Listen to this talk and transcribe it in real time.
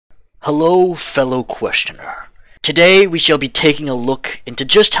Hello, fellow questioner. Today we shall be taking a look into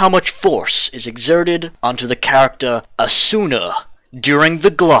just how much force is exerted onto the character Asuna during the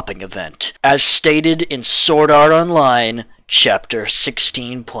Glopping event, as stated in Sword Art Online, Chapter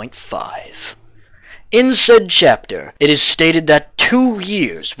 16.5. In said chapter, it is stated that 2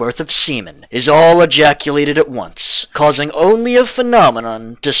 years' worth of semen is all ejaculated at once, causing only a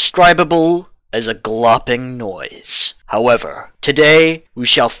phenomenon describable as a glopping noise. However, today we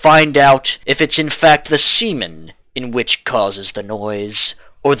shall find out if it's in fact the semen in which causes the noise,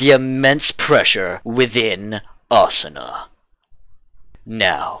 or the immense pressure within Asuna.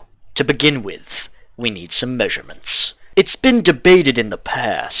 Now, to begin with, we need some measurements. It's been debated in the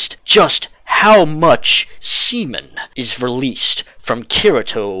past just how much semen is released from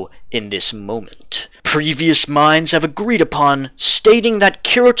Kirito in this moment. Previous minds have agreed upon stating that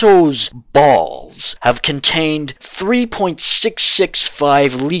Kirito's balls have contained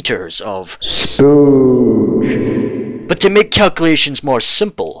 3.665 liters of spooge. But to make calculations more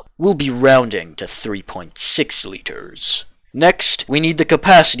simple, we'll be rounding to 3.6 liters. Next, we need the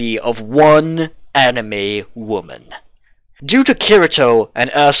capacity of one anime woman. Due to Kirito and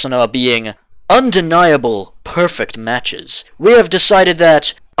Asuna being undeniable perfect matches, we have decided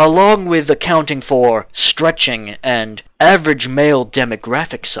that, along with accounting for stretching and average male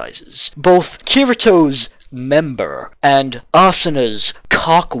demographic sizes, both Kirito's member and Asuna's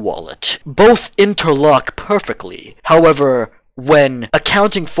cock wallet both interlock perfectly. However, when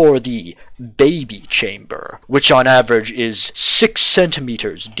accounting for the baby chamber, which on average is 6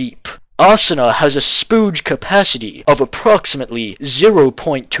 centimeters deep, Asuna has a spooge capacity of approximately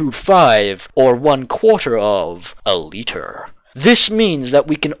 0.25 or 1/4 of a liter. This means that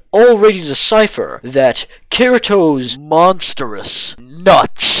we can already decipher that Kirito's monstrous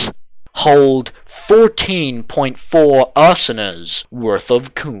nuts hold 14.4 Asuna's worth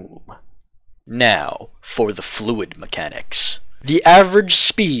of cum. Now, for the fluid mechanics. The average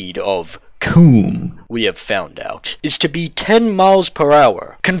speed of cum, we have found out, is to be 10 miles per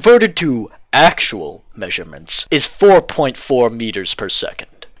hour. Converted to actual measurements is 4.4 meters per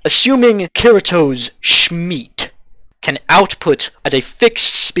second. Assuming Kirito's schmeat can output at a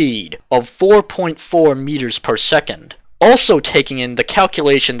fixed speed of 4.4 meters per second, also taking in the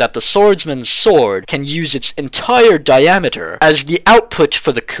calculation that the swordsman's sword can use its entire diameter as the output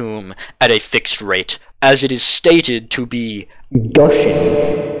for the cum at a fixed rate, as it is stated to be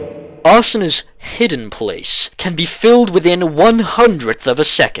gushing. Asuna's hidden place can be filled within 1/100th of a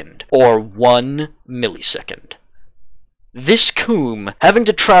second, or 1 millisecond. This cum, having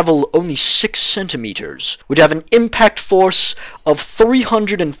to travel only 6 centimeters, would have an impact force of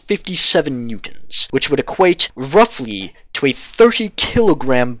 357 newtons, which would equate roughly to a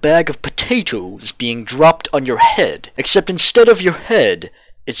 30-kilogram bag of potatoes being dropped on your head, except instead of your head,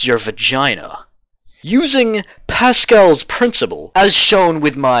 it's your vagina. Using Pascal's principle, as shown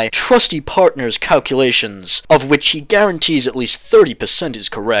with my trusty partner's calculations, of which he guarantees at least 30% is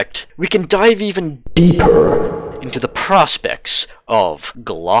correct, we can dive even deeper into the prospects of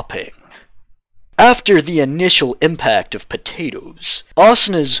glopping. After the initial impact of potatoes,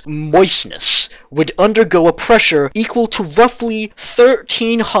 Asuna's moistness would undergo a pressure equal to roughly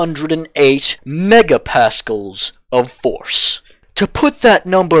 1,308 megapascals of force. To put that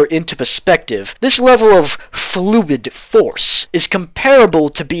number into perspective, this level of fluid force is comparable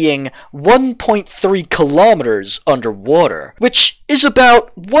to being 1.3 kilometers underwater, which is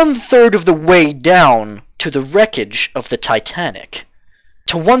about 1/3 of the way down to the wreckage of the Titanic.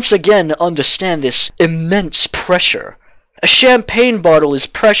 To once again understand this immense pressure, a champagne bottle is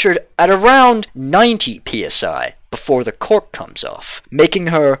pressured at around 90 psi before the cork comes off, making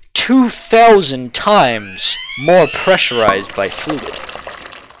her 2,000 times more pressurized by fluid.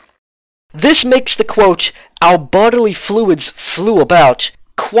 This makes the quote, "our bodily fluids flew about,"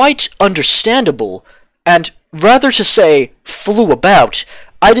 quite understandable, and rather to say flew about,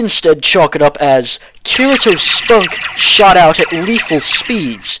 I'd instead chalk it up as Kirito's spunk shot out at lethal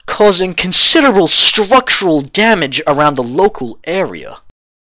speeds, causing considerable structural damage around the local area.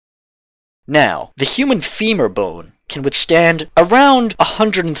 Now, the human femur bone can withstand around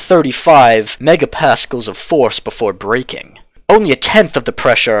 135 megapascals of force before breaking, only 1/10 of the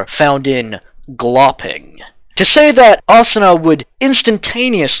pressure found in glopping. To say that Asuna would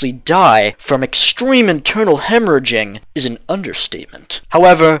instantaneously die from extreme internal hemorrhaging is an understatement.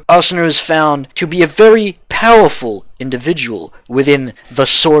 However, Asuna is found to be a very powerful individual within the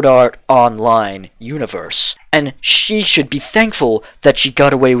Sword Art Online universe, and she should be thankful that she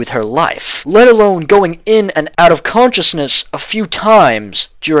got away with her life, let alone going in and out of consciousness a few times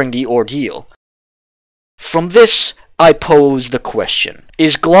during the ordeal. From this, I pose the question,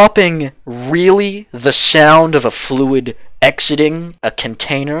 is glopping really the sound of a fluid exiting a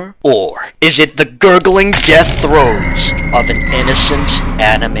container? Or is it the gurgling death throes of an innocent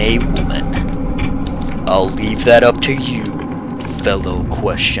anime woman? I'll leave that up to you, fellow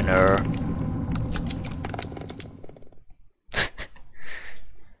questioner.